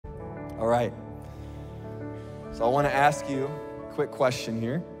All right. So I want to ask you a quick question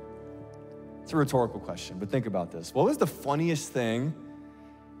here. It's a rhetorical question, but think about this. What was the funniest thing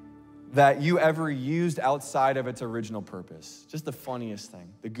that you ever used outside of its original purpose? Just the funniest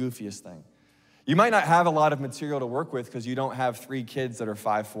thing, the goofiest thing. You might not have a lot of material to work with because you don't have 3 kids that are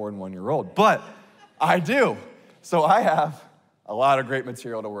 5, 4, and 1 year old, but I do. So I have a lot of great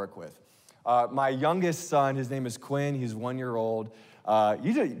material to work with. My youngest son, his name is Quinn. He's 1 year old.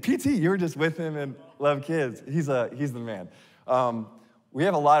 PT, you were just with him and love kids. He's the man. We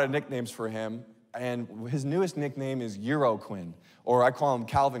have a lot of nicknames for him, and his newest nickname is Euro Quinn, or I call him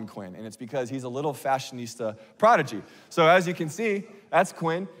Calvin Quinn, and it's because he's a little fashionista prodigy. So as you can see, that's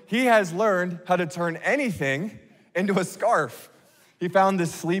Quinn. He has learned how to turn anything into a scarf. He found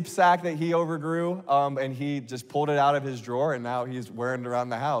this sleep sack that he overgrew, and he just pulled it out of his drawer, and now he's wearing it around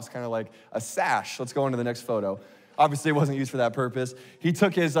the house, kind of like a sash. Let's go into the next photo. Obviously, it wasn't used for that purpose. He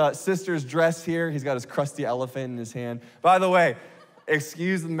took his sister's dress here. He's got his crusty elephant in his hand. By the way,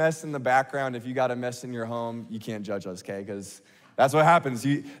 excuse the mess in the background. If you got a mess in your home, you can't judge us, okay? Because that's what happens.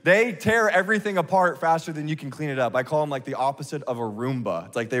 They tear everything apart faster than you can clean it up. I call them like the opposite of a Roomba.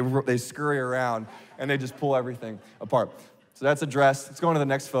 It's like they scurry around, and they just pull everything apart. So that's a dress. Let's go on to the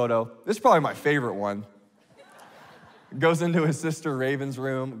next photo. This is probably my favorite one. Goes into his sister Raven's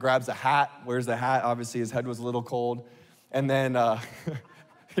room, grabs a hat, wears the hat. Obviously, his head was a little cold. And then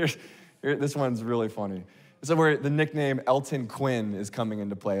this one's really funny. So where the nickname Elton Quinn is coming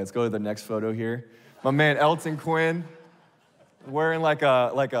into play. Let's go to the next photo here. My man Elton Quinn, wearing like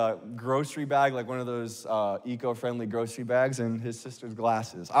a grocery bag, like one of those eco-friendly grocery bags, and his sister's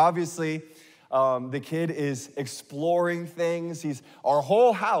glasses. Obviously, the kid is exploring things. Our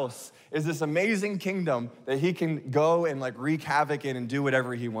whole house is this amazing kingdom that he can go and like wreak havoc in and do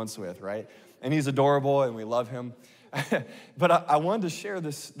whatever he wants with, right? And he's adorable, and we love him. But I wanted to share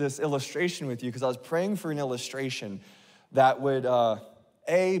this illustration with you because I was praying for an illustration that would,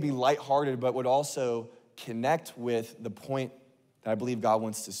 be lighthearted, but would also connect with the point that I believe God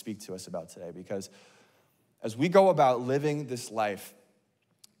wants to speak to us about today. Because as we go about living this life,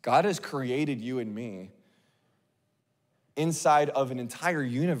 God has created you and me inside of an entire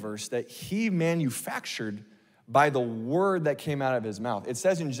universe that he manufactured by the word that came out of his mouth. It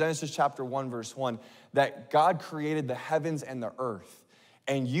says in Genesis chapter 1, verse 1, that God created the heavens and the earth,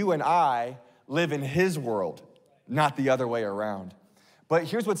 and you and I live in his world, not the other way around. But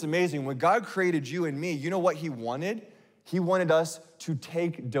here's what's amazing. When God created you and me, you know what he wanted? He wanted us to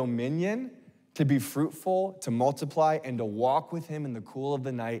take dominion, to be fruitful, to multiply, and to walk with him in the cool of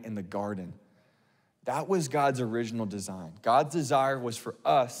the night in the garden. That was God's original design. God's desire was for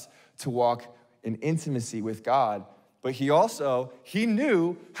us to walk in intimacy with God, but he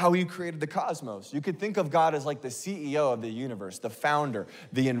knew how he created the cosmos. You could think of God as like the CEO of the universe, the founder,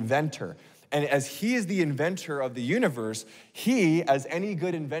 the inventor. And as he is the inventor of the universe, he, as any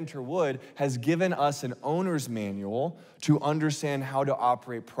good inventor would, has given us an owner's manual to understand how to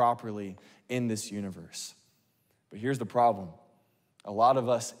operate properly in this universe. But here's the problem. A lot of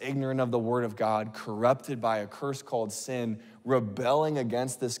us, ignorant of the word of God, corrupted by a curse called sin, rebelling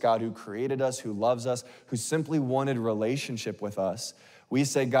against this God who created us, who loves us, who simply wanted relationship with us. We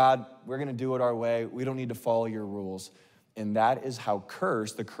say, God, we're gonna do it our way. We don't need to follow your rules. And that is how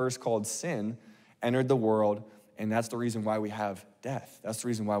the curse called sin, entered the world. And that's the reason why we have death. That's the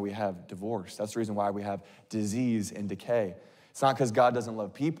reason why we have divorce. That's the reason why we have disease and decay. It's not because God doesn't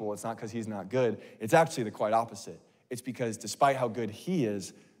love people. It's not because he's not good. It's actually the quite opposite. It's because despite how good he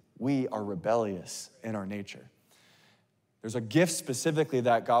is, we are rebellious in our nature. There's a gift specifically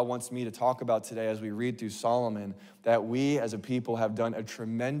that God wants me to talk about today as we read through Solomon that we as a people have done a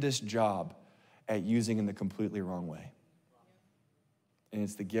tremendous job at using in the completely wrong way. And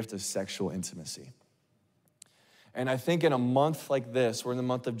it's the gift of sexual intimacy. And I think in a month like this, we're in the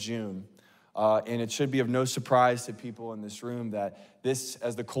month of June, and it should be of no surprise to people in this room that this,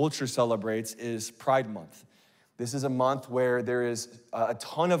 as the culture celebrates, is Pride Month. This is a month where there is a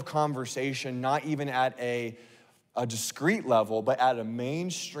ton of conversation, not even at a discrete level, but at a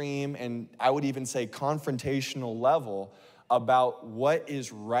mainstream and I would even say confrontational level about what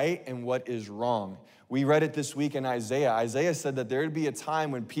is right and what is wrong. We read it this week in Isaiah. Isaiah said that there would be a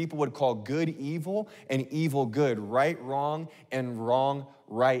time when people would call good evil and evil good, right wrong and wrong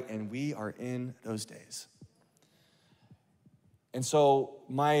right, and we are in those days. And so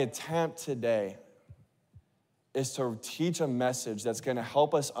my attempt today is to teach a message that's gonna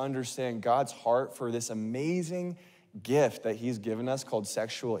help us understand God's heart for this amazing gift that he's given us called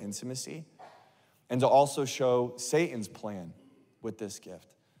sexual intimacy, and to also show Satan's plan with this gift.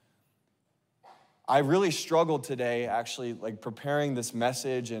 I really struggled today, actually, like preparing this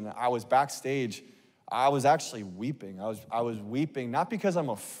message, and I was backstage. I was actually weeping. I was weeping, not because I'm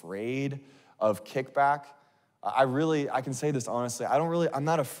afraid of kickback. I can say this honestly, I'm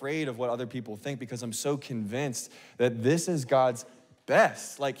not afraid of what other people think because I'm so convinced that this is God's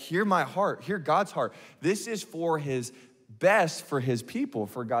best. Like, hear my heart, hear God's heart. This is for his best for his people,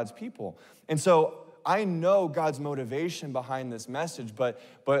 for God's people. And so I know God's motivation behind this message, but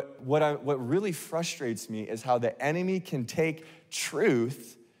what really frustrates me is how the enemy can take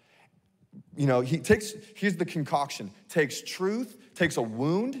truth. Here's the concoction, takes truth, takes a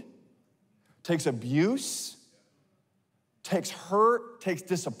wound, takes abuse, takes hurt, takes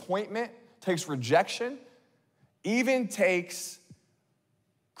disappointment, takes rejection, even takes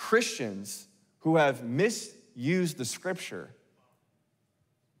Christians who have misused the scripture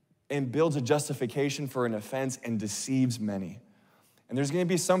and builds a justification for an offense and deceives many. And there's gonna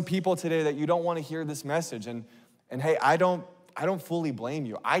be some people today that you don't wanna hear this message. And hey, I don't fully blame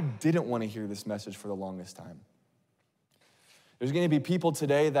you. I didn't wanna hear this message for the longest time. There's gonna be people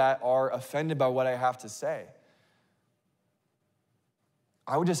today that are offended by what I have to say.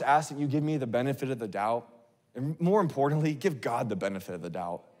 I would just ask that you give me the benefit of the doubt, and more importantly, give God the benefit of the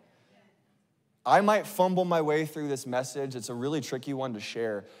doubt. I might fumble my way through this message. It's a really tricky one to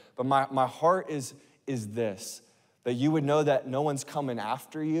share, but my heart is this, that you would know that no one's coming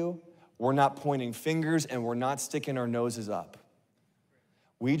after you, we're not pointing fingers, and we're not sticking our noses up.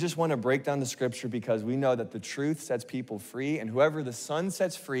 We just want to break down the scripture because we know that the truth sets people free, and whoever the Son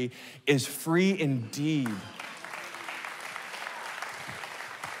sets free is free indeed.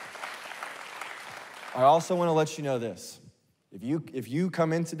 I also want to let you know this. If you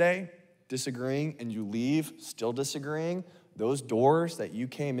come in today disagreeing and you leave still disagreeing, those doors that you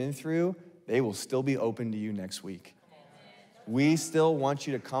came in through, they will still be open to you next week. We still want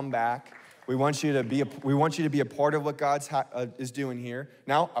you to come back. We want you to be a part of what God is doing here.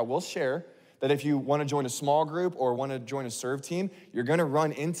 Now, I will share that if you want to join a small group or want to join a serve team, you're going to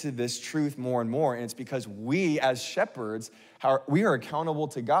run into this truth more and more, and it's because we as shepherds, we are accountable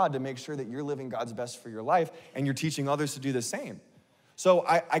to God to make sure that you're living God's best for your life, and you're teaching others to do the same. So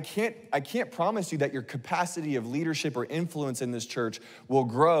I can't promise you that your capacity of leadership or influence in this church will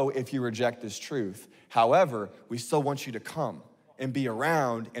grow if you reject this truth. However, we still want you to come and be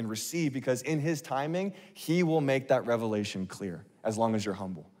around and receive, because in his timing, he will make that revelation clear as long as you're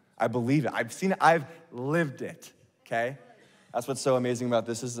humble. I believe it. I've seen it. I've lived it, okay? That's what's so amazing about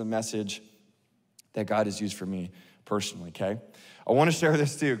this. This is a message that God has used for me personally, okay? I want to share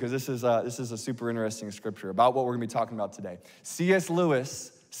this too, because this is a super interesting scripture about what we're going to be talking about today. C.S.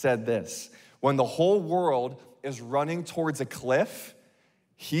 Lewis said this: when the whole world is running towards a cliff,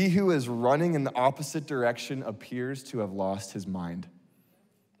 he who is running in the opposite direction appears to have lost his mind.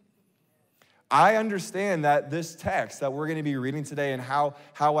 I understand that this text that we're going to be reading today and how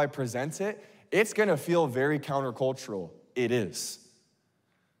I present it, it's going to feel very countercultural. It is.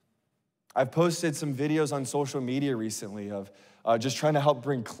 I've posted some videos on social media recently of just trying to help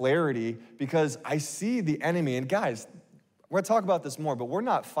bring clarity, because I see the enemy. And guys, we're going to talk about this more, but we're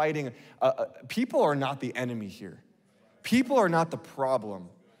not fighting. People are not the enemy here. People are not the problem.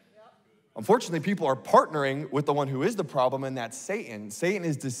 Unfortunately, people are partnering with the one who is the problem, and that's Satan. Satan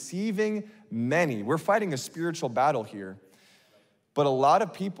is deceiving many. We're fighting a spiritual battle here. But a lot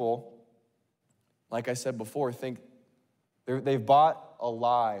of people, like I said before, think they've bought a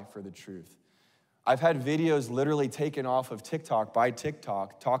lie for the truth. I've had videos literally taken off of TikTok by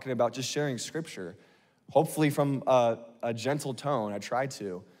TikTok talking about just sharing scripture, hopefully from a gentle tone. I tried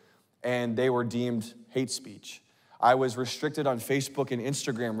to, and they were deemed hate speech. I was restricted on Facebook and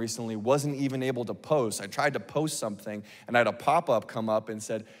Instagram recently, wasn't even able to post. I tried to post something, and I had a pop-up come up and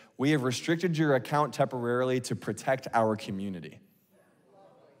said, "We have restricted your account temporarily to protect our community."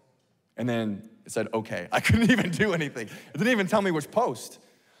 And then it said, okay. I couldn't even do anything. It didn't even tell me which post.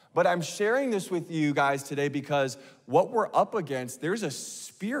 But I'm sharing this with you guys today because what we're up against, there's a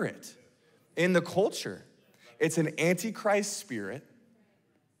spirit in the culture. It's an antichrist spirit.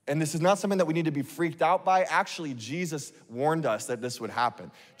 And this is not something that we need to be freaked out by. Actually, Jesus warned us that this would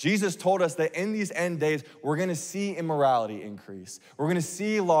happen. Jesus told us that in these end days, we're gonna see immorality increase. We're gonna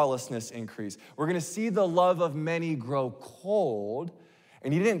see lawlessness increase. We're gonna see the love of many grow cold.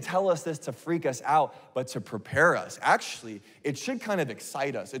 And he didn't tell us this to freak us out, but to prepare us. Actually, it should kind of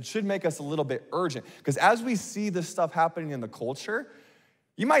excite us. It should make us a little bit urgent. Because as we see this stuff happening in the culture,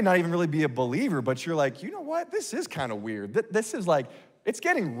 you might not even really be a believer, but you're like, you know what? This is kind of weird. This is like, it's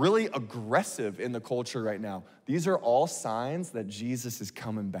getting really aggressive in the culture right now. These are all signs that Jesus is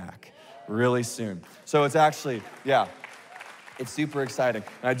coming back really soon. So it's actually, yeah. It's super exciting.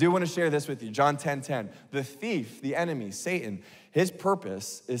 And I do want to share this with you. John 10:10. The thief, the enemy, Satan, his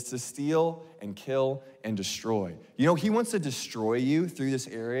purpose is to steal and kill and destroy. You know, he wants to destroy you through this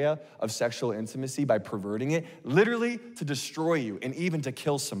area of sexual intimacy by perverting it, literally to destroy you and even to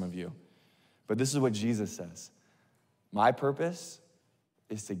kill some of you. But this is what Jesus says. My purpose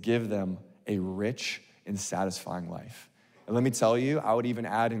is to give them a rich and satisfying life. And let me tell you, I would even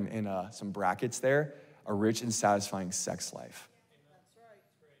add in some brackets there, a rich and satisfying sex life.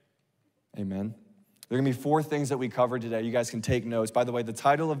 Amen. There are going to be 4 things that we covered today. You guys can take notes. By the way, the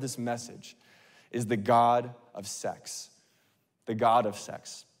title of this message is The God of Sex. The God of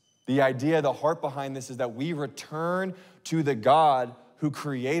Sex. The idea, the heart behind this is that we return to the God who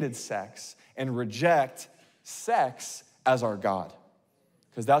created sex and reject sex as our God.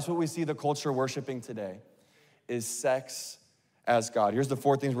 Because that's what we see the culture worshiping today, is sex as God. Here's the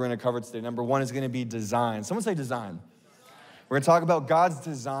 4 things we're going to cover today. Number 1 is going to be design. Someone say design. We're going to talk about God's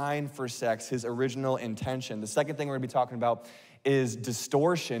design for sex, his original intention. The second thing we're going to be talking about is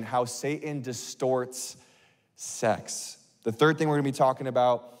distortion, how Satan distorts sex. The third thing we're going to be talking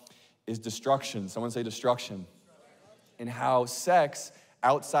about is destruction. Someone say destruction. And how sex,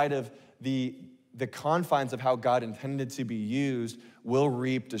 outside of the confines of how God intended to be used, will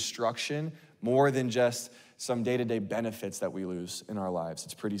reap destruction more than just some day-to-day benefits that we lose in our lives.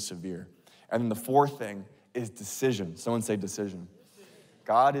 It's pretty severe. And then the fourth thing is decision. Someone say decision.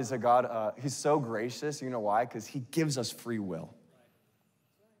 God is a God, he's so gracious. You know why? Because he gives us free will.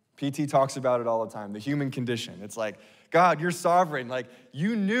 PT talks about it all the time, the human condition. It's like, God, you're sovereign. Like,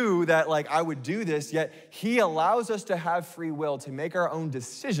 you knew that, like, I would do this, yet he allows us to have free will to make our own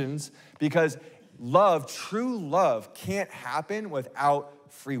decisions because love, true love, can't happen without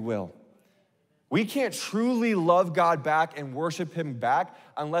free will. We can't truly love God back and worship him back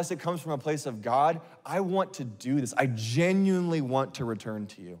unless it comes from a place of God. I want to do this. I genuinely want to return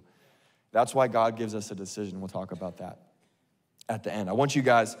to you. That's why God gives us a decision. We'll talk about that at the end. I want you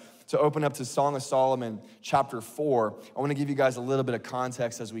guys to open up to Song of Solomon, chapter 4. I want to give you guys a little bit of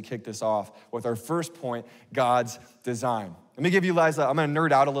context as we kick this off with our first point, God's design. Let me give you guys, I'm going to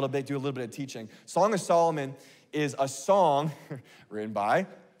nerd out a little bit, do a little bit of teaching. Song of Solomon is a song written by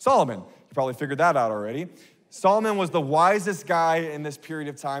Solomon. You probably figured that out already. Solomon was the wisest guy in this period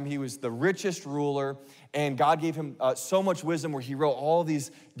of time. He was the richest ruler, and God gave him so much wisdom where he wrote all these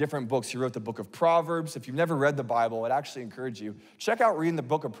different books. He wrote the book of Proverbs. If you've never read the Bible, I'd actually encourage you, check out reading the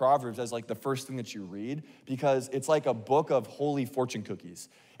book of Proverbs as like the first thing that you read, because it's like a book of holy fortune cookies.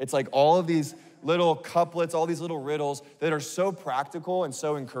 It's like all of these little couplets, all these little riddles that are so practical and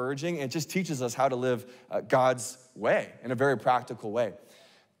so encouraging. It just teaches us how to live God's way in a very practical way.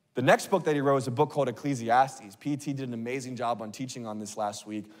 The next book that he wrote is a book called Ecclesiastes. PT did an amazing job on teaching on this last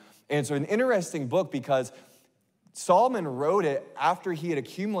week. And so an interesting book because Solomon wrote it after he had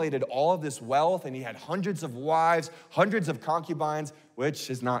accumulated all of this wealth and he had hundreds of wives, hundreds of concubines, which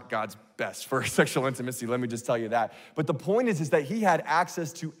is not God's best for sexual intimacy, let me just tell you that. But the point is that he had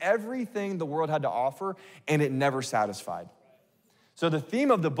access to everything the world had to offer and it never satisfied. So the theme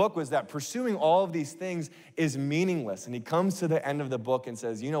of the book was that pursuing all of these things is meaningless. And he comes to the end of the book and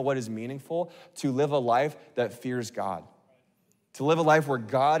says, you know what is meaningful? To live a life that fears God. To live a life where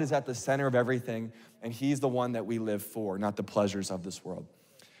God is at the center of everything and he's the one that we live for, not the pleasures of this world.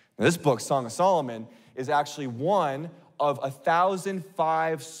 Now, this book, Song of Solomon, is actually one of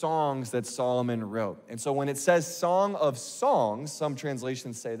 1,005 songs that Solomon wrote. And so when it says Song of Songs, some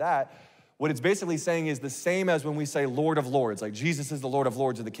translations say that, what it's basically saying is the same as when we say Lord of Lords, like Jesus is the Lord of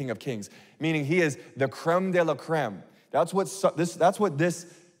Lords or the King of Kings, meaning he is the creme de la creme. That's what this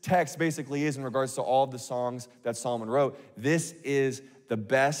text basically is in regards to all of the songs that Solomon wrote. This is the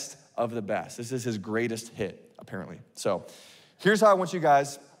best of the best. This is his greatest hit, apparently. So here's how I want you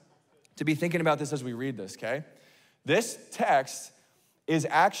guys to be thinking about this as we read this, okay? This text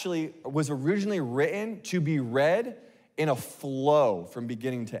was originally written to be read in a flow from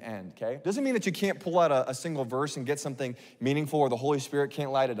beginning to end, okay? Doesn't mean that you can't pull out a single verse and get something meaningful or the Holy Spirit can't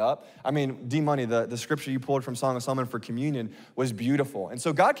light it up. I mean, D-Money, the scripture you pulled from Song of Solomon for communion was beautiful. And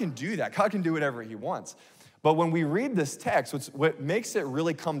so God can do that. God can do whatever he wants. But when we read this text, what makes it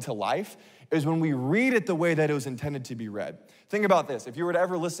really come to life is when we read it the way that it was intended to be read. Think about this. If you were to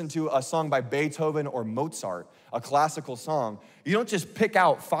ever listen to a song by Beethoven or Mozart, a classical song, you don't just pick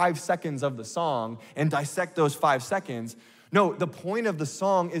out 5 seconds of the song and dissect those 5 seconds. No, the point of the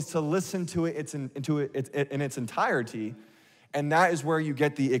song is to listen to it in its entirety, and that is where you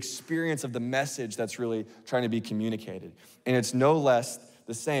get the experience of the message that's really trying to be communicated. And it's no less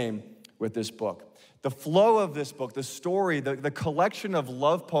the same with this book. The flow of this book, the story, the collection of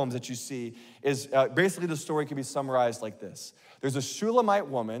love poems that you see is basically the story can be summarized like this. There's a Shulamite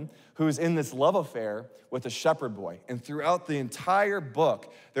woman who's in this love affair with a shepherd boy. And throughout the entire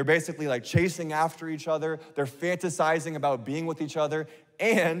book, they're basically like chasing after each other. They're fantasizing about being with each other.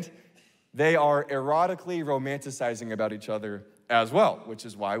 And they are erotically romanticizing about each other as well, which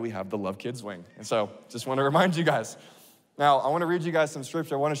is why we have the Love Kids wing. And so just want to remind you guys. Now, I want to read you guys some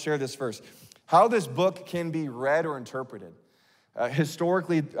scripture. I want to share this first. How this book can be read or interpreted.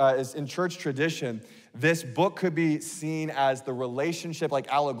 Historically, as in church tradition, this book could be seen as the relationship, like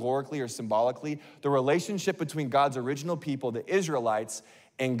allegorically or symbolically, the relationship between God's original people, the Israelites,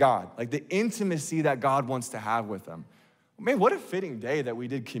 and God. Like the intimacy that God wants to have with them. Man, what a fitting day that we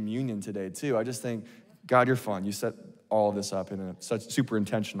did communion today, too. I just think, God, you're fun. You set all of this up in a such super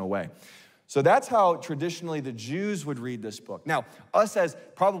intentional way. So that's how traditionally the Jews would read this book. Now, us as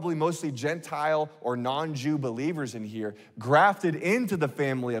probably mostly Gentile or non-Jew believers in here, grafted into the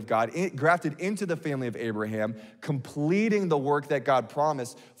family of God, grafted into the family of Abraham, completing the work that God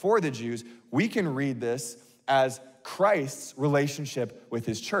promised for the Jews, we can read this as Christ's relationship with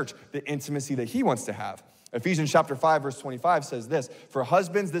his church, the intimacy that he wants to have. Ephesians chapter 5, verse 25 says this, "For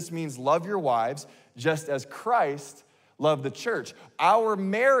husbands, this means love your wives, just as Christ loved the church." Our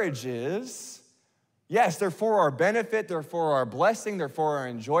marriages, yes, they're for our benefit, they're for our blessing, they're for our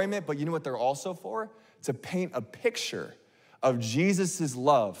enjoyment, but you know what they're also for? To paint a picture of Jesus'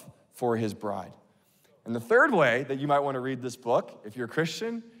 love for his bride. And the third way that you might want to read this book, if you're a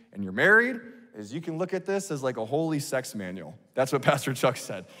Christian and you're married, is you can look at this as like a holy sex manual. That's what Pastor Chuck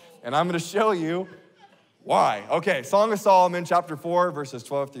said. And I'm going to show you why. Okay, Song of Solomon, chapter 4, verses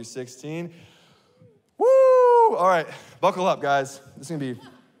 12 through 16. Woo! All right, buckle up, guys. This will be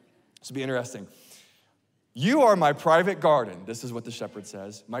interesting. "You are my private garden," this is what the shepherd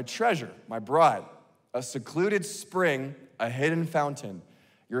says, "my treasure, my bride, a secluded spring, a hidden fountain.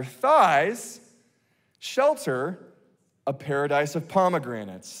 Your thighs shelter a paradise of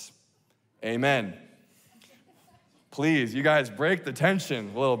pomegranates." Amen. Please, you guys break the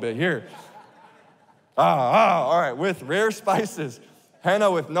tension a little bit here. All right, with rare spices, henna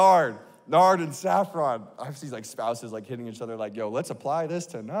with nard and saffron. I see like spouses like hitting each other like, yo, let's apply this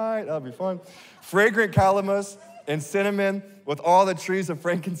tonight. That'll be fun. "Fragrant calamus and cinnamon with all the trees of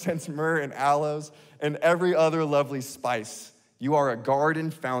frankincense, myrrh, and aloes, and every other lovely spice. You are a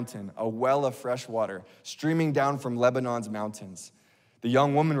garden fountain, a well of fresh water, streaming down from Lebanon's mountains." The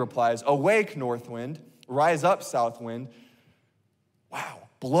young woman replies, "Awake, north wind, rise up, south wind. Wow,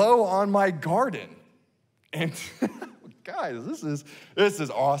 blow on my garden." And guys, this is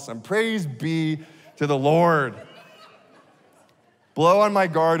awesome. Praise be to the Lord. "Blow on my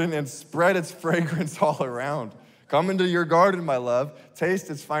garden and spread its fragrance all around. Come into your garden, my love. Taste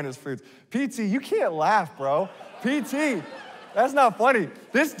its finest fruits." PT, you can't laugh, bro. PT, that's not funny.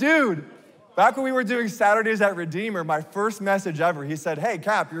 This dude, back when we were doing Saturdays at Redeemer, my first message ever, he said, "Hey,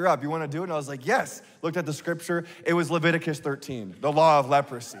 Cap, you're up. You want to do it?" And I was like, "Yes." Looked at the scripture. It was Leviticus 13, the law of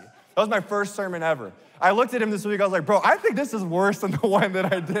leprosy. That was my first sermon ever. I looked at him this week. I was like, bro, I think this is worse than the one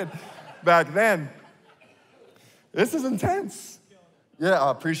that I did back then. This is intense. Yeah,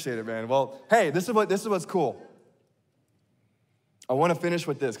 I appreciate it, man. Well, hey, this is what's cool. I want to finish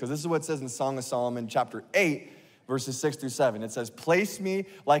with this because this is what it says in Song of Solomon, chapter 8, verses 6 through 7. It says, "Place me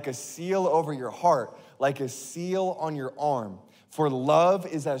like a seal over your heart, like a seal on your arm. For love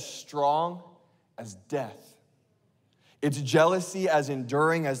is as strong as death. Its jealousy as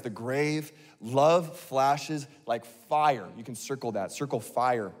enduring as the grave. Love flashes like fire." You can circle that. Circle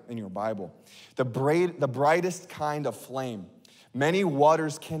fire in your Bible. The brightest kind of flame. "Many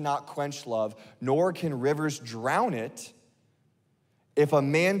waters cannot quench love, nor can rivers drown it. If a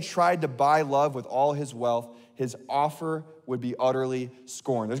man tried to buy love with all his wealth, his offer would be utterly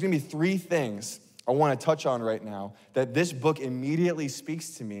scorned." There's going to be three things I want to touch on right now that this book immediately speaks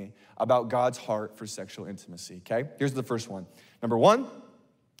to me about God's heart for sexual intimacy, okay? Here's the first one. Number one,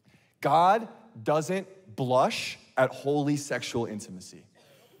 God doesn't blush at holy sexual intimacy.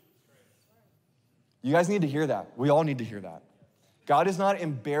 You guys need to hear that. We all need to hear that. God is not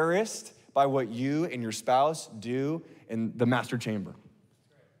embarrassed by what you and your spouse do in the master chamber.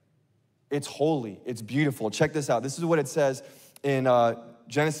 It's holy. It's beautiful. Check this out. This is what it says in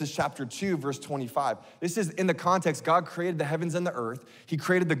Genesis chapter 2, verse 25. This is in the context, God created the heavens and the earth. He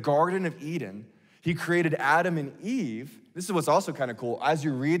created the Garden of Eden. He created Adam and Eve. This is what's also kind of cool. As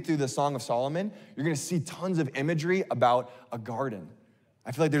you read through the Song of Solomon, you're going to see tons of imagery about a garden.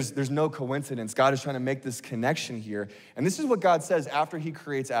 I feel like there's no coincidence. God is trying to make this connection here. And this is what God says after he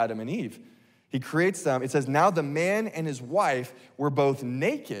creates Adam and Eve. He creates them. It says, "Now the man and his wife were both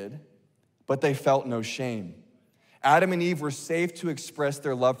naked but they felt no shame. Adam and Eve were safe to express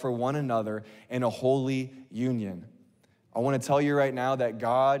their love for one another in a holy union. I want to tell you right now that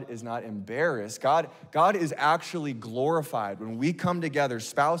God is not embarrassed. God is actually glorified when we come together,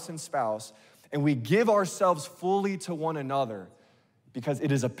 spouse and spouse, and we give ourselves fully to one another, because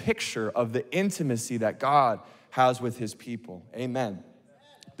it is a picture of the intimacy that God has with his people. Amen.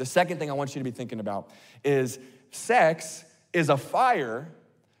 The second thing I want you to be thinking about is sex is a fire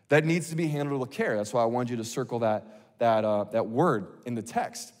that needs to be handled with care. That's why I wanted you to circle that word in the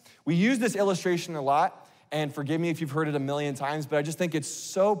text. We use this illustration a lot, and forgive me if you've heard it a million times, but I just think it's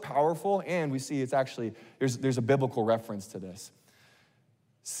so powerful, and we see it's actually, there's a biblical reference to this.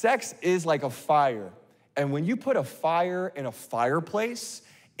 Sex is like a fire, and when you put a fire in a fireplace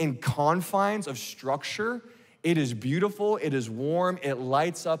in confines of structure, it is beautiful, it is warm, it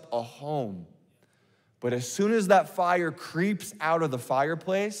lights up a home. But as soon as that fire creeps out of the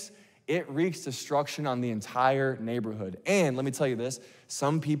fireplace, it wreaks destruction on the entire neighborhood. And let me tell you this,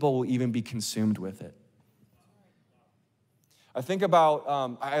 some people will even be consumed with it. I think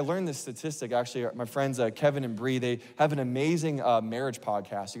about, I learned this statistic, actually, my friends Kevin and Bree, they have an amazing marriage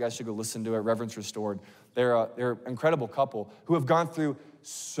podcast. You guys should go listen to it, Reverence Restored. They're an incredible couple who have gone through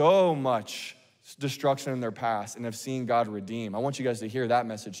so much destruction in their past and have seen God redeem. I want you guys to hear that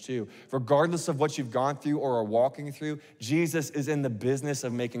message too. Regardless of what you've gone through or are walking through, Jesus is in the business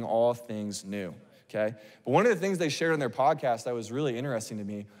of making all things new, okay? But one of the things they shared on their podcast that was really interesting to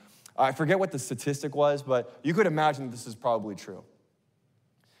me, I forget what the statistic was, but you could imagine this is probably true.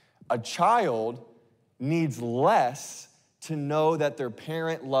 A child needs less to know that their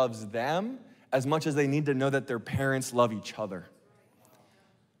parent loves them as much as they need to know that their parents love each other.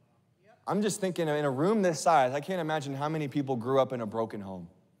 I'm just thinking, in a room this size, I can't imagine how many people grew up in a broken home.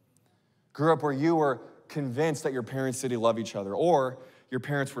 Grew up where you were convinced that your parents didn't love each other, or your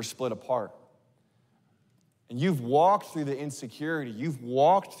parents were split apart. And you've walked through the insecurity, you've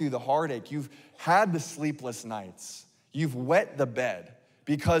walked through the heartache, you've had the sleepless nights, you've wet the bed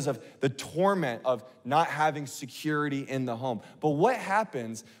because of the torment of not having security in the home. But what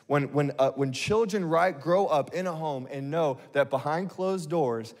happens when children grow up in a home and know that behind closed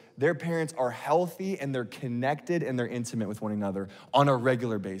doors, their parents are healthy and they're connected and they're intimate with one another on a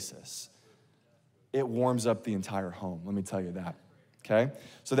regular basis? It warms up the entire home, let me tell you that, okay?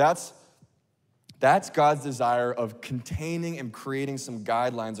 So that's God's desire of containing and creating some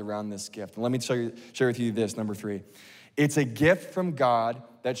guidelines around this gift. And let me share with you this, number 3. It's a gift from God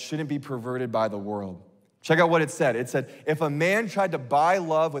that shouldn't be perverted by the world. Check out what it said. It said, if a man tried to buy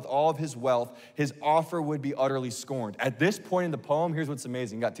love with all of his wealth, his offer would be utterly scorned. At this point in the poem, here's what's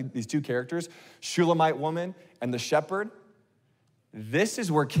amazing. You got these two characters, Shulamite woman and the shepherd. This is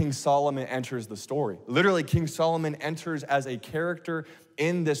where King Solomon enters the story. Literally, King Solomon enters as a character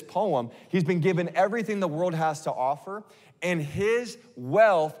in this poem. He's been given everything the world has to offer, and his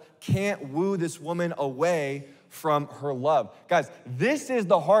wealth can't woo this woman away from her love. Guys, this is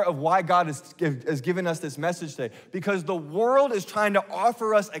the heart of why God has given us this message today, because the world is trying to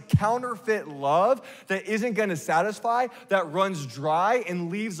offer us a counterfeit love that isn't gonna satisfy, that runs dry and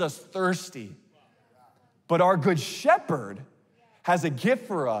leaves us thirsty. But our good shepherd has a gift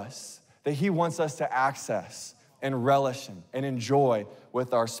for us that he wants us to access and relish in and enjoy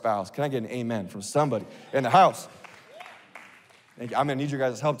with our spouse. Can I get an amen from somebody in the house? Thank you. I'm gonna need your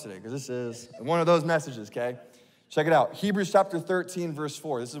guys' help today, because this is one of those messages, okay? Check it out. Hebrews chapter 13, verse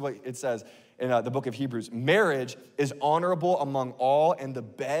 4. This is what it says in the book of Hebrews. Marriage is honorable among all, and the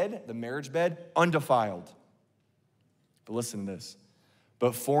bed, the marriage bed, undefiled. But listen to this.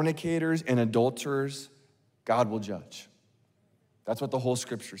 But fornicators and adulterers, God will judge. That's what the whole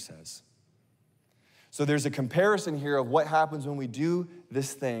scripture says. So there's a comparison here of what happens when we do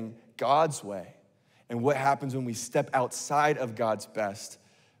this thing God's way and what happens when we step outside of God's best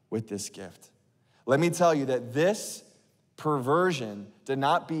with this gift. Let me tell you that this perversion did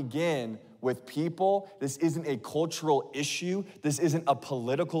not begin with people. This isn't a cultural issue. This isn't a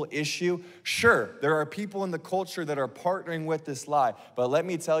political issue. Sure, there are people in the culture that are partnering with this lie, but let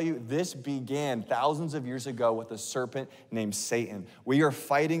me tell you, this began thousands of years ago with a serpent named Satan. We are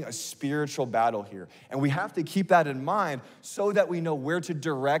fighting a spiritual battle here, and we have to keep that in mind so that we know where to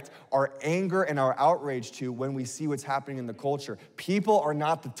direct our anger and our outrage to when we see what's happening in the culture. People are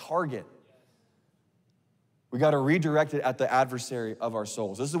not the target. We got to redirect it at the adversary of our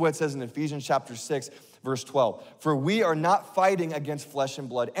souls. This is what it says in Ephesians chapter 6, verse 12. For we are not fighting against flesh and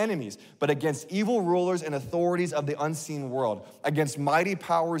blood enemies, but against evil rulers and authorities of the unseen world, against mighty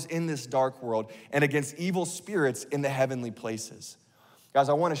powers in this dark world, and against evil spirits in the heavenly places. Guys,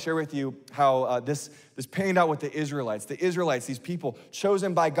 I want to share with you how this panned out with the Israelites. The Israelites, these people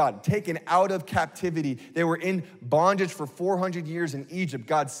chosen by God, taken out of captivity. They were in bondage for 400 years in Egypt.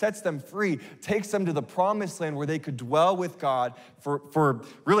 God sets them free, takes them to the promised land where they could dwell with God for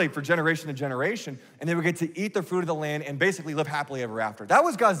generation to generation, and they would get to eat the fruit of the land and basically live happily ever after. That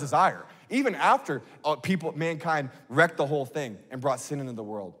was God's desire, even after mankind wrecked the whole thing and brought sin into the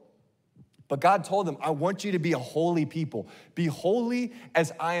world. But God told them, I want you to be a holy people. Be holy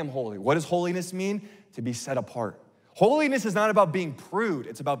as I am holy. What does holiness mean? To be set apart. Holiness is not about being prude.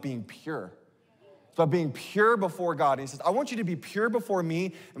 It's about being pure. It's about being pure before God. And he says, I want you to be pure before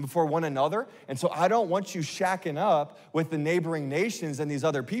me and before one another. And so I don't want you shacking up with the neighboring nations and these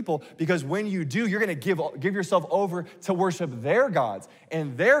other people, because when you do, you're going to give yourself over to worship their gods.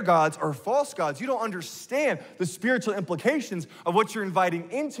 And their gods are false gods. You don't understand the spiritual implications of what you're inviting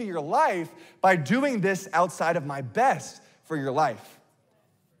into your life by doing this outside of my best for your life.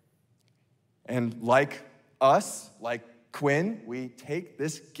 And like us, like Quinn, we take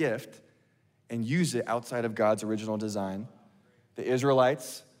this gift and use it outside of God's original design. The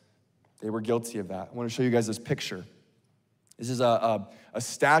Israelites, they were guilty of that. I want to show you guys this picture. This is a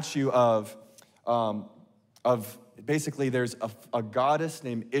statue of basically there's a goddess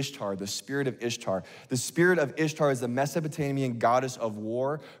named Ishtar, the spirit of Ishtar. The spirit of Ishtar is the Mesopotamian goddess of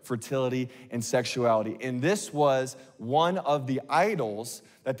war, fertility, and sexuality. And this was one of the idols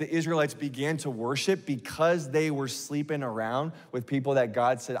that the Israelites began to worship because they were sleeping around with people that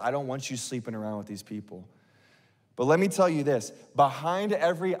God said, I don't want you sleeping around with these people. But let me tell you this, behind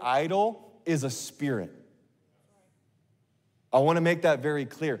every idol is a spirit. I want to make that very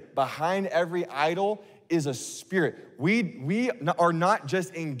clear. Behind every idol is a spirit. We are not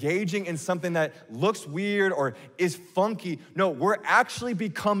just engaging in something that looks weird or is funky. No, we're actually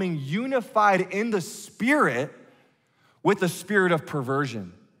becoming unified in the spirit with the spirit of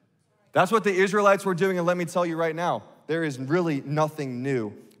perversion. That's what the Israelites were doing, and let me tell you right now, there is really nothing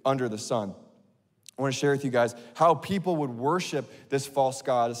new under the sun. I want to share with you guys how people would worship this false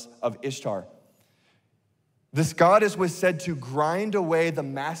goddess of Ishtar. This goddess was said to grind away the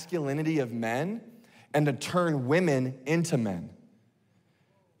masculinity of men and to turn women into men.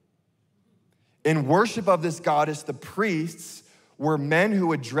 In worship of this goddess, the priests were men who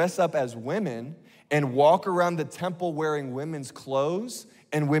would dress up as women and walk around the temple wearing women's clothes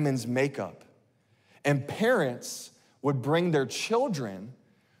and women's makeup. And parents would bring their children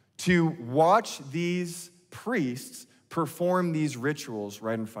to watch these priests perform these rituals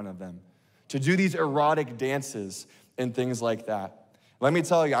right in front of them, to do these erotic dances and things like that. Let me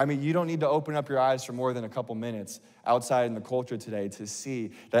tell you, you don't need to open up your eyes for more than a couple minutes outside in the culture today to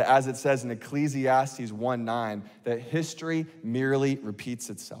see that, as it says in Ecclesiastes 1:9, that history merely repeats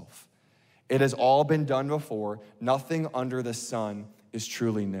itself. It has all been done before. Nothing under the sun is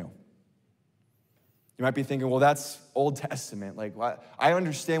truly new. You might be thinking, well, that's Old Testament. I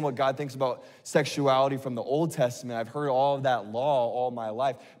understand what God thinks about sexuality from the Old Testament. I've heard all of that law all my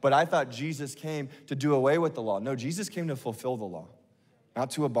life, but I thought Jesus came to do away with the law. No, Jesus came to fulfill the law,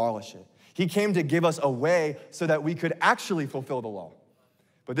 not to abolish it. He came to give us a way so that we could actually fulfill the law.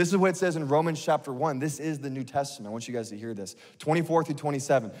 But this is what it says in Romans chapter 1. This is the New Testament. I want you guys to hear this. 24 through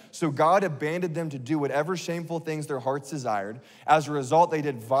 27. So God abandoned them to do whatever shameful things their hearts desired. As a result, they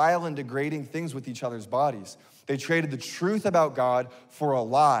did vile and degrading things with each other's bodies. They traded the truth about God for a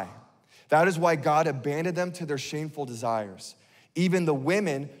lie. That is why God abandoned them to their shameful desires. Even the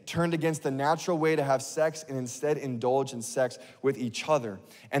women turned against the natural way to have sex and instead indulged in sex with each other.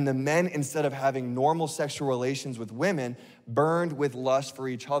 And the men, instead of having normal sexual relations with women, burned with lust for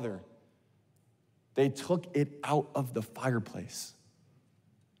each other. They took it out of the fireplace.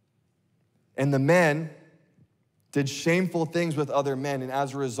 And the men did shameful things with other men, and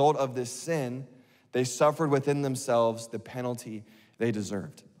as a result of this sin, they suffered within themselves the penalty they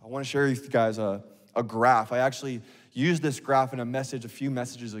deserved. I want to share with you guys a graph. I actually used this graph in a message a few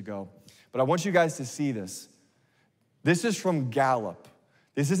messages ago, but I want you guys to see this. This is from Gallup.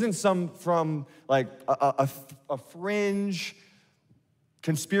 This isn't from a fringe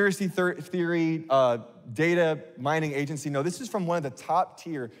conspiracy theory data mining agency. No, this is from one of the top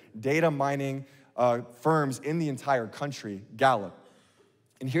tier data mining firms in the entire country, Gallup.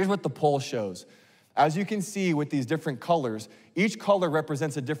 And here's what the poll shows. As you can see with these different colors, each color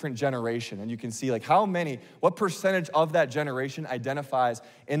represents a different generation. And you can see what percentage of that generation identifies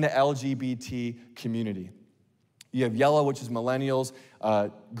in the LGBT community. You have yellow, which is millennials,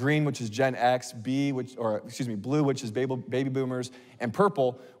 green, which is Gen X, blue, which is baby boomers, and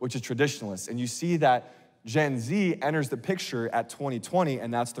purple, which is traditionalists. And you see that Gen Z enters the picture at 2020,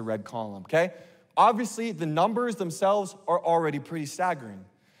 and that's the red column, okay? obviously the numbers themselves are already pretty staggering.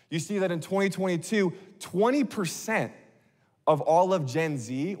 You see that in 2022, 20% of all of Gen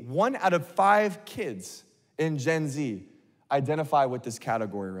Z, 1 out of 5 kids in Gen Z identify with this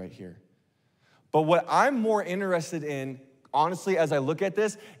category right here. But what I'm more interested in, honestly, as I look at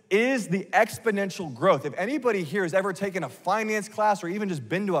this, is the exponential growth. If anybody here has ever taken a finance class or even just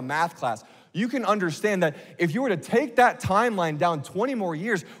been to a math class, you can understand that if you were to take that timeline down 20 more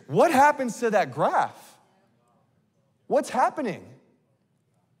years, what happens to that graph? What's happening?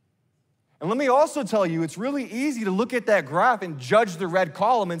 And let me also tell you, it's really easy to look at that graph and judge the red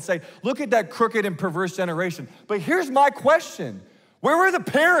column and say, look at that crooked and perverse generation. But here's my question. Where were the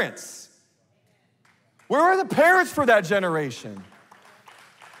parents? Where are the parents for that generation?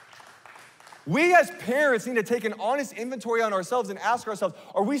 We as parents need to take an honest inventory on ourselves and ask ourselves,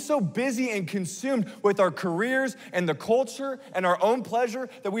 are we so busy and consumed with our careers and the culture and our own pleasure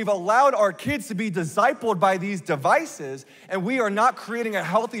that we've allowed our kids to be discipled by these devices, and we are not creating a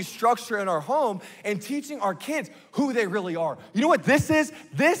healthy structure in our home and teaching our kids who they really are? You know what this is?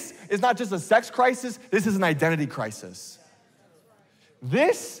 This is not just a sex crisis, this is an identity crisis.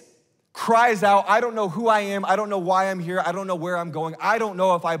 This cries out, I don't know who I am, I don't know why I'm here, I don't know where I'm going, I don't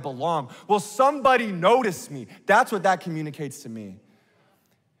know if I belong. Will somebody notice me? That's what that communicates to me.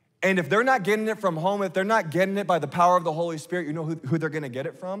 And if they're not getting it from home, if they're not getting it by the power of the Holy Spirit, you know who they're gonna get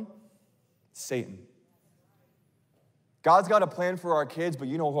it from? Satan. God's got a plan for our kids, but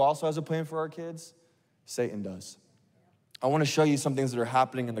you know who also has a plan for our kids? Satan does. I wanna show you some things that are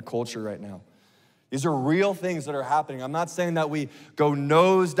happening in the culture right now. These are real things that are happening. I'm not saying that we go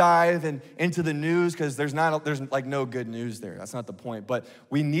nosedive and into the news because there's like no good news there. That's not the point. But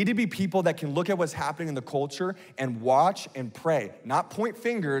we need to be people that can look at what's happening in the culture and watch and pray. Not point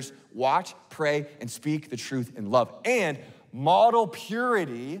fingers, watch, pray, and speak the truth in love. And model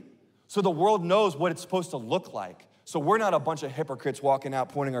purity so the world knows what it's supposed to look like. So we're not a bunch of hypocrites walking out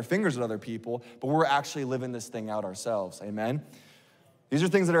pointing our fingers at other people, but we're actually living this thing out ourselves. Amen? These are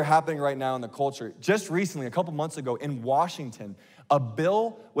things that are happening right now in the culture. Just recently, a couple months ago in Washington, a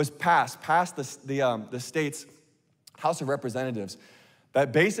bill was passed the state's House of Representatives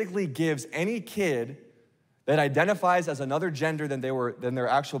that basically gives any kid that identifies as another gender than their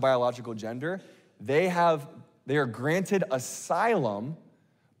actual biological gender, they are granted asylum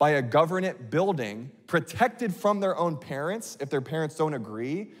by a government building, protected from their own parents if their parents don't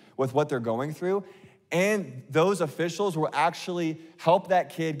agree with what they're going through. And those officials will actually help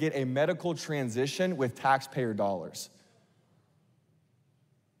that kid get a medical transition with taxpayer dollars.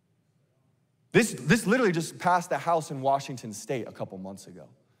 This literally just passed the House in Washington State a couple months ago.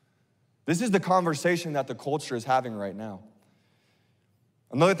 This is the conversation that the culture is having right now.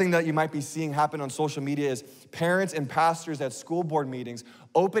 Another thing that you might be seeing happen on social media is parents and pastors at school board meetings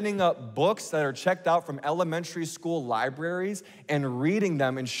opening up books that are checked out from elementary school libraries and reading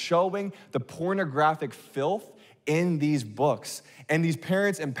them and showing the pornographic filth in these books. And these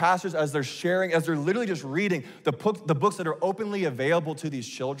parents and pastors, as they're sharing, as they're literally just reading the books that are openly available to these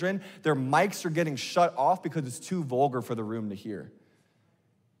children, their mics are getting shut off because it's too vulgar for the room to hear.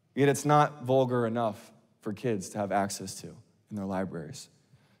 Yet it's not vulgar enough for kids to have access to in their libraries.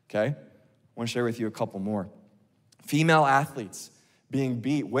 Okay? I want to share with you a couple more. Female athletes being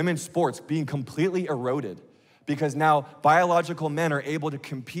beat, women's sports being completely eroded because now biological men are able to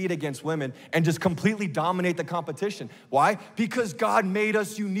compete against women and just completely dominate the competition. Why? Because God made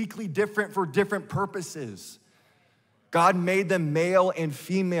us uniquely different for different purposes. God made them male and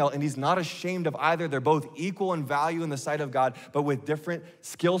female, and he's not ashamed of either. They're both equal in value in the sight of God, but with different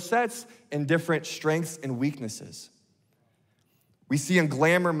skill sets and different strengths and weaknesses. We see in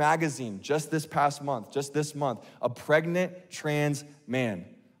Glamour magazine just this month, a pregnant trans man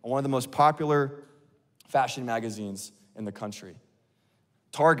on one of the most popular fashion magazines in the country.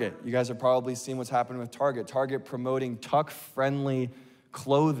 Target, you guys have probably seen what's happening with Target. Target promoting tuck-friendly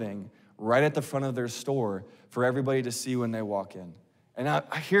clothing right at the front of their store for everybody to see when they walk in. And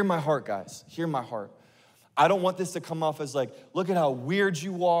I hear my heart, guys, hear my heart. I don't want this to come off as like, look at how weird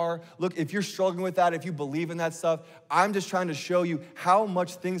you are. Look, if you're struggling with that, if you believe in that stuff, I'm just trying to show you how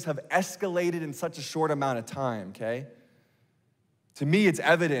much things have escalated in such a short amount of time, okay? To me, it's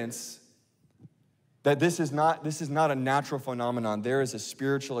evidence that this is not a natural phenomenon. There is a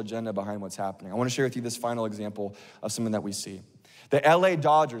spiritual agenda behind what's happening. I want to share with you this final example of something that we see. The LA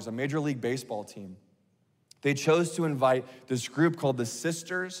Dodgers, a Major League Baseball team, they chose to invite this group called the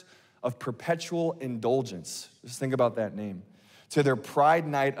Sisters of Perpetual Indulgence, just think about that name, to their Pride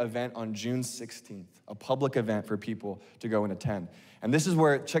Night event on June 16th, a public event for people to go and attend. And this is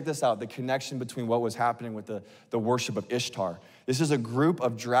where, check this out, the connection between what was happening with the worship of Ishtar. This is a group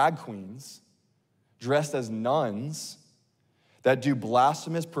of drag queens dressed as nuns that do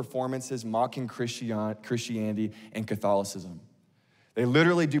blasphemous performances mocking Christianity and Catholicism. They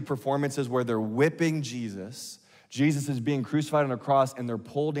literally do performances where they're whipping Jesus. Jesus is being crucified on a cross, and they're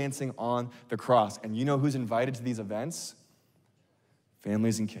pole dancing on the cross. And you know who's invited to these events?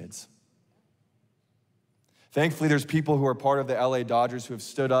 Families and kids. Thankfully, there's people who are part of the LA Dodgers who have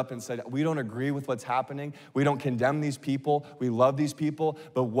stood up and said, we don't agree with what's happening. We don't condemn these people. We love these people.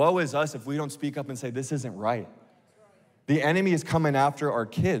 But woe is us if we don't speak up and say, this isn't right. The enemy is coming after our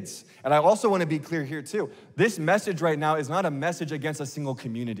kids. And I also want to be clear here too. This message right now is not a message against a single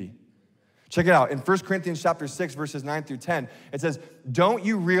community. Check it out. In 1 Corinthians chapter 6, verses 9 through 10, it says, don't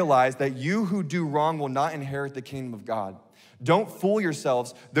you realize that you who do wrong will not inherit the kingdom of God? Don't fool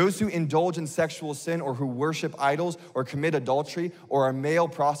yourselves. Those who indulge in sexual sin or who worship idols or commit adultery or are male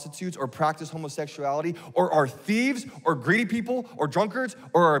prostitutes or practice homosexuality or are thieves or greedy people or drunkards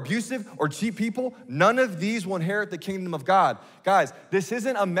or are abusive or cheat people, none of these will inherit the kingdom of God. Guys, this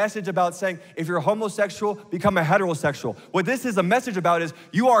isn't a message about saying if you're homosexual, become a heterosexual. What this is a message about is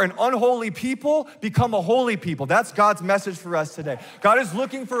you are an unholy people, become a holy people. That's God's message for us today. God is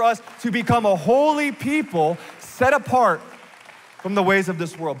looking for us to become a holy people set apart from the ways of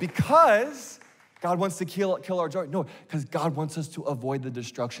this world, because God wants to kill our joy. No, because God wants us to avoid the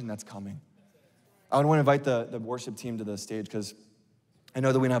destruction that's coming. I want to invite the worship team to the stage because I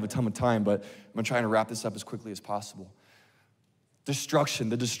know that we don't have a ton of time, but I'm going to try to wrap this up as quickly as possible. Destruction,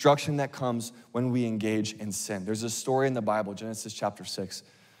 the destruction that comes when we engage in sin. There's a story in the Bible, Genesis chapter 6.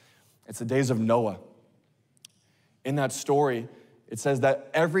 It's the days of Noah. In that story, it says that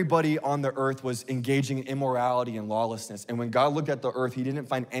everybody on the earth was engaging in immorality and lawlessness. And when God looked at the earth, he didn't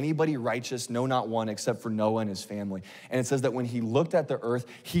find anybody righteous, no, not one, except for Noah and his family. And it says that when he looked at the earth,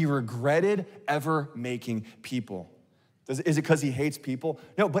 he regretted ever making people. Is it because he hates people?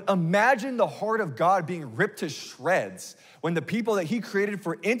 No, but imagine the heart of God being ripped to shreds when the people that he created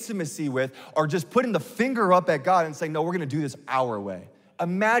for intimacy with are just putting the finger up at God and saying, no, we're gonna do this our way.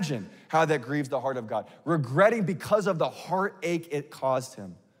 Imagine how that grieves the heart of God, regretting because of the heartache it caused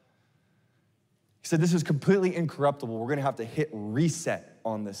him. He said, this is completely incorruptible. We're gonna have to hit reset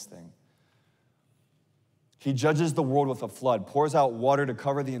on this thing. He judges the world with a flood, pours out water to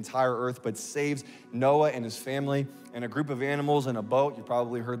cover the entire earth, but saves Noah and his family and a group of animals in a boat. You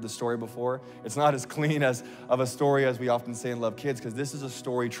probably heard the story before. It's not as clean of a story as we often say in Love Kids, because this is a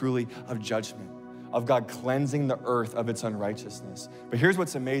story truly of judgment, of God cleansing the earth of its unrighteousness. But here's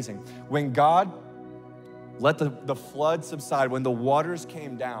what's amazing. When God let the flood subside, when the waters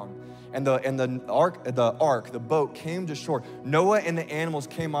came down and the ark, the boat came to shore, Noah and the animals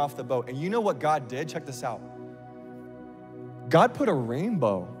came off the boat. And you know what God did? Check this out. God put a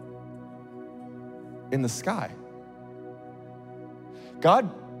rainbow in the sky.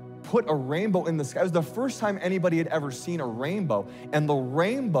 God put a rainbow in the sky. It was the first time anybody had ever seen a rainbow. And the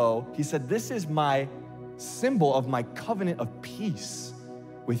rainbow, he said, this is my symbol of my covenant of peace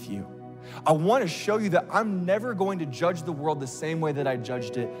with you. I want to show you that I'm never going to judge the world the same way that I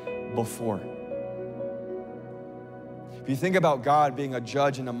judged it before. If you think about God being a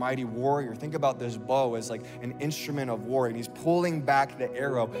judge and a mighty warrior, think about this bow as like an instrument of war, and he's pulling back the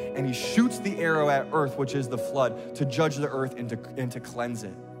arrow, and he shoots the arrow at earth, which is the flood, to judge the earth and to cleanse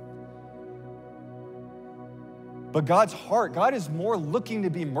it. But God's heart, God is more looking to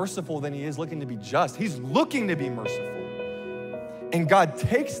be merciful than he is looking to be just. He's looking to be merciful. And God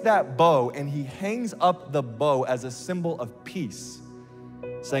takes that bow and he hangs up the bow as a symbol of peace,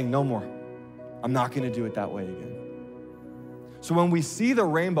 saying, no more. I'm not gonna do it that way again. So when we see the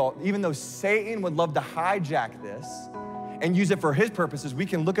rainbow, even though Satan would love to hijack this and use it for his purposes, we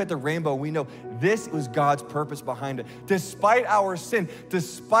can look at the rainbow and we know this was God's purpose behind it. Despite our sin,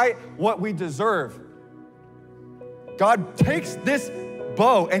 despite what we deserve, God takes this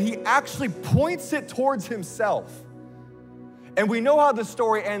bow and he actually points it towards himself. And we know how the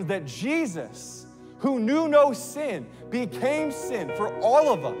story ends, that Jesus, who knew no sin, became sin for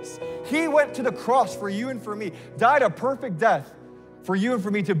all of us. He went to the cross for you and for me, died a perfect death for you and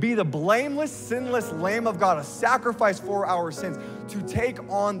for me, to be the blameless, sinless Lamb of God, a sacrifice for our sins, to take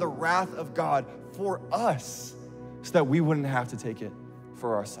on the wrath of God for us so that we wouldn't have to take it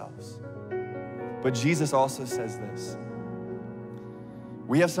for ourselves. But Jesus also says this.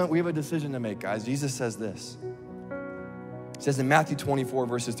 We have a decision to make, guys. Jesus says this. It says in Matthew 24,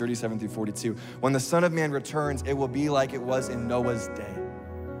 verses 37 through 42, when the Son of Man returns, it will be like it was in Noah's day.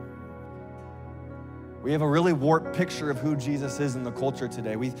 We have a really warped picture of who Jesus is in the culture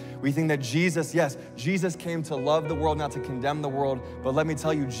today. We think that Jesus came to love the world, not to condemn the world. But let me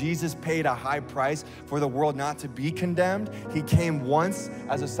tell you, Jesus paid a high price for the world not to be condemned. He came once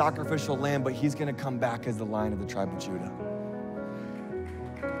as a sacrificial lamb, but he's gonna come back as the Lion of the tribe of Judah.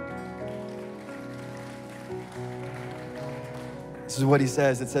 This is what he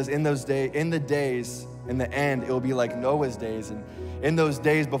says. It says, in the end, it will be like Noah's days. And in those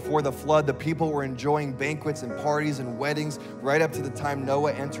days before the flood, the people were enjoying banquets and parties and weddings right up to the time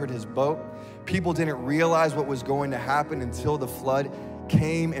Noah entered his boat. People didn't realize what was going to happen until the flood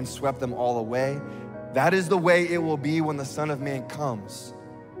came and swept them all away. That is the way it will be when the Son of Man comes.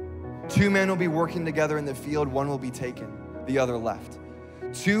 2 men will be working together in the field, one will be taken, the other left.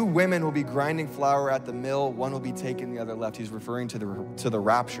 2 women will be grinding flour at the mill, one will be taken, the other left. He's referring to the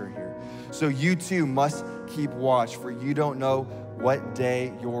rapture here. So you too must keep watch, for you don't know what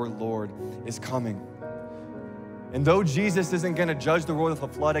day your Lord is coming. And though Jesus isn't gonna judge the world with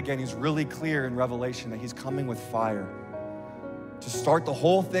a flood again, he's really clear in Revelation that he's coming with fire to start the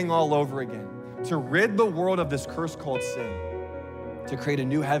whole thing all over again, to rid the world of this curse called sin, to create a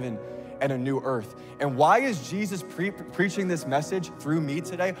new heaven and a new earth. And why is Jesus preaching this message through me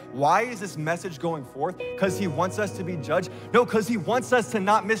today? Why is this message going forth? Because he wants us to be judged? No, because he wants us to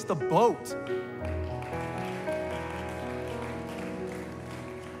not miss the boat.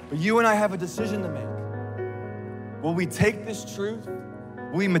 But you and I have a decision to make. Will we take this truth?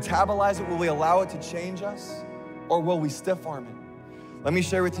 Will we metabolize it? Will we allow it to change us? Or will we stiff arm it? Let me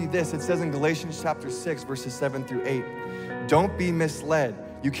share with you this. It says in Galatians chapter 6, verses 7 through 8, don't be misled.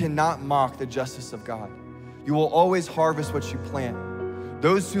 You cannot mock the justice of God. You will always harvest what you plant.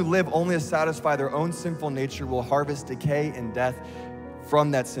 Those who live only to satisfy their own sinful nature will harvest decay and death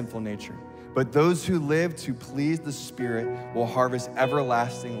from that sinful nature. But those who live to please the Spirit will harvest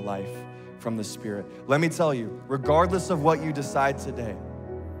everlasting life from the Spirit. Let me tell you, regardless of what you decide today,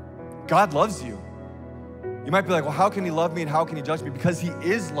 God loves you. You might be like, well, how can he love me and how can he judge me? Because he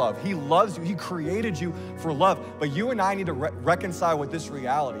is love. He loves you. He created you for love. But you and I need to reconcile with this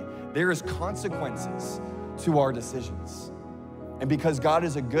reality. There is consequences to our decisions. And because God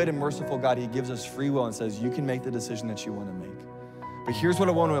is a good and merciful God, he gives us free will and says, you can make the decision that you want to make. But here's what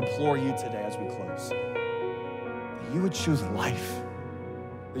I want to implore you today as we close. That you would choose life.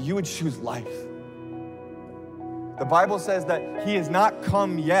 That you would choose life. The Bible says that he has not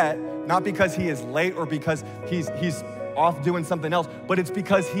come yet, not because he is late or because he's off doing something else, but it's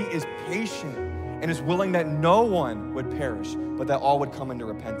because he is patient and is willing that no one would perish, but that all would come into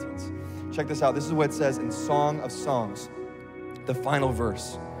repentance. Check this out. This is what it says in Song of Songs, the final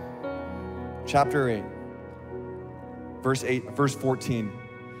verse. Chapter 8, verse 14.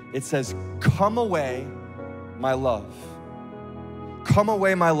 It says, come away, my love. Come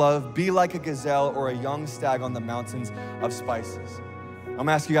away, my love, be like a gazelle or a young stag on the mountains of spices. I'm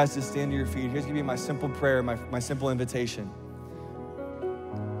gonna ask you guys to stand to your feet. Here's gonna be my simple prayer, my simple invitation.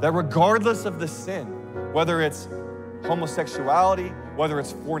 That regardless of the sin, whether it's homosexuality, whether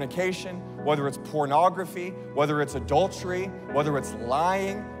it's fornication, whether it's pornography, whether it's adultery, whether it's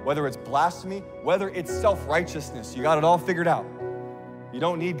lying, whether it's blasphemy, whether it's self-righteousness, you got it all figured out. You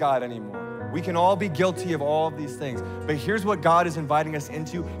don't need God anymore. We can all be guilty of all of these things. But here's what God is inviting us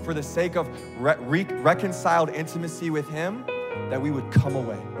into for the sake of reconciled intimacy with him, that we would come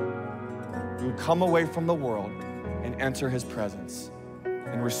away. We would come away from the world and enter his presence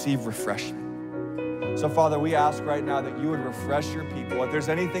and receive refreshment. So Father, we ask right now that you would refresh your people. If there's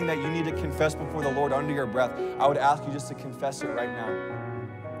anything that you need to confess before the Lord under your breath, I would ask you just to confess it right now.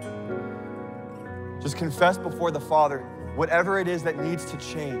 Just confess before the Father whatever it is that needs to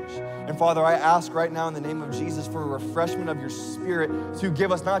change. And Father, I ask right now in the name of Jesus for a refreshment of your Spirit to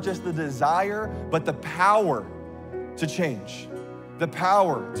give us not just the desire, but the power to change, the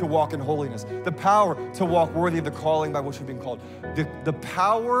power to walk in holiness, the power to walk worthy of the calling by which we've been called, the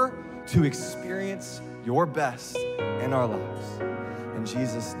power to experience your best in our lives. In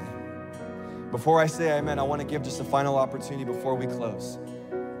Jesus' name. Before I say amen, I want to give just a final opportunity before we close.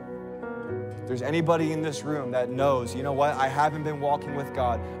 If there's anybody in this room that knows, you know what, I haven't been walking with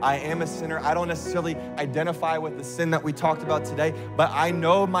God. I am a sinner. I don't necessarily identify with the sin that we talked about today, but I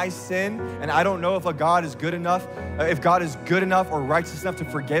know my sin, and I don't know if God is good enough or righteous enough to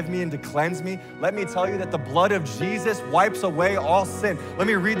forgive me and to cleanse me. Let me tell you that the blood of Jesus wipes away all sin. Let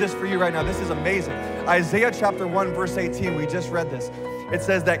me read this for you right now. This is amazing. Isaiah chapter 1, verse 18, we just read this. It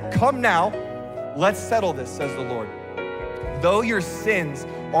says that, come now, let's settle this, says the Lord. Though your sins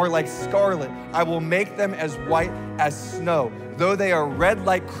are like scarlet, I will make them as white as snow. Though they are red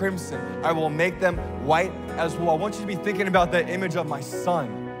like crimson, I will make them white as wool. I want you to be thinking about that image of my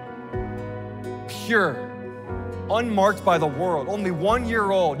son pure, unmarked by the world, only 1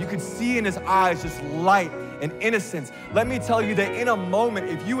 year old. You could see in his eyes just light and innocence. Let me tell you that in a moment,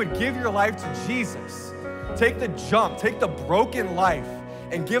 if you would give your life to Jesus, take the jump, take the broken life,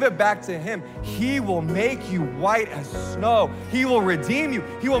 and give it back to him, he will make you white as snow. He will redeem you.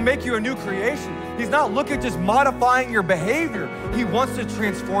 He will make you a new creation. He's not looking at just modifying your behavior. He wants to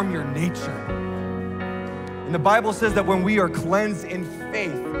transform your nature. And the Bible says that when we are cleansed in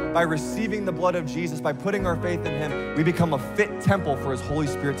faith by receiving the blood of Jesus, by putting our faith in him, we become a fit temple for his Holy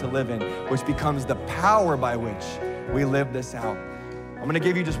Spirit to live in, which becomes the power by which we live this out. I'm gonna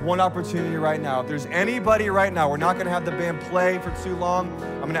give you just one opportunity right now. If there's anybody right now, we're not gonna have the band play for too long.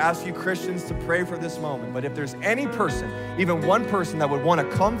 I'm gonna ask you Christians to pray for this moment. But if there's any person, even one person that would wanna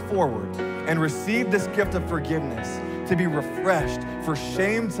come forward and receive this gift of forgiveness, to be refreshed, for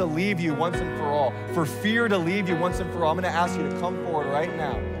shame to leave you once and for all, for fear to leave you once and for all, I'm gonna ask you to come forward right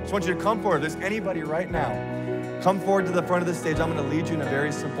now. I just want you to come forward. If there's anybody right now, come forward to the front of the stage. I'm gonna lead you in a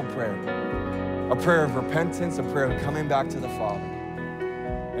very simple prayer. A prayer of repentance, a prayer of coming back to the Father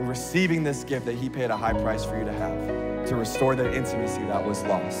and receiving this gift that he paid a high price for you to have, to restore that intimacy that was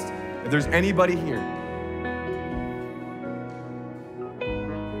lost. If there's anybody here,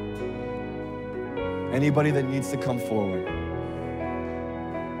 anybody that needs to come forward,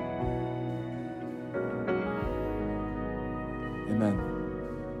 amen.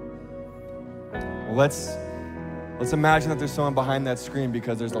 Well, let's imagine that there's someone behind that screen,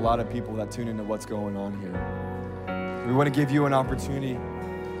 because there's a lot of people that tune into what's going on here. We want to give you an opportunity,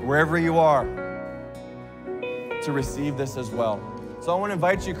 wherever you are, to receive this as well. So I want to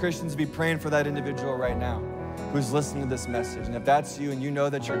invite you, Christians, to be praying for that individual right now who's listening to this message. And if that's you and you know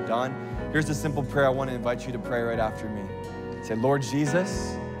that you're done, here's a simple prayer I want to invite you to pray right after me. Say, Lord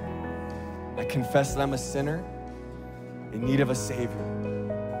Jesus, I confess that I'm a sinner in need of a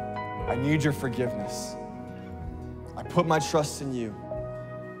Savior. I need your forgiveness. I put my trust in you,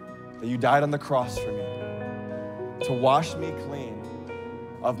 that you died on the cross for me to wash me clean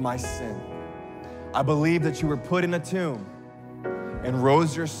of my sin. I believe that you were put in a tomb and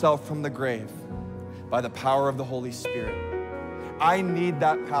rose yourself from the grave by the power of the Holy Spirit. I need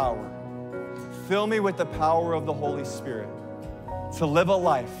that power. Fill me with the power of the Holy Spirit to live a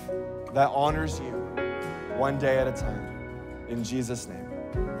life that honors you one day at a time. In Jesus' name,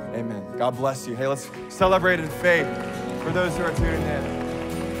 amen. God bless you. Hey, let's celebrate in faith for those who are tuning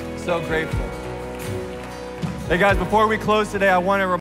in. So grateful. Hey guys, before we close today, I want to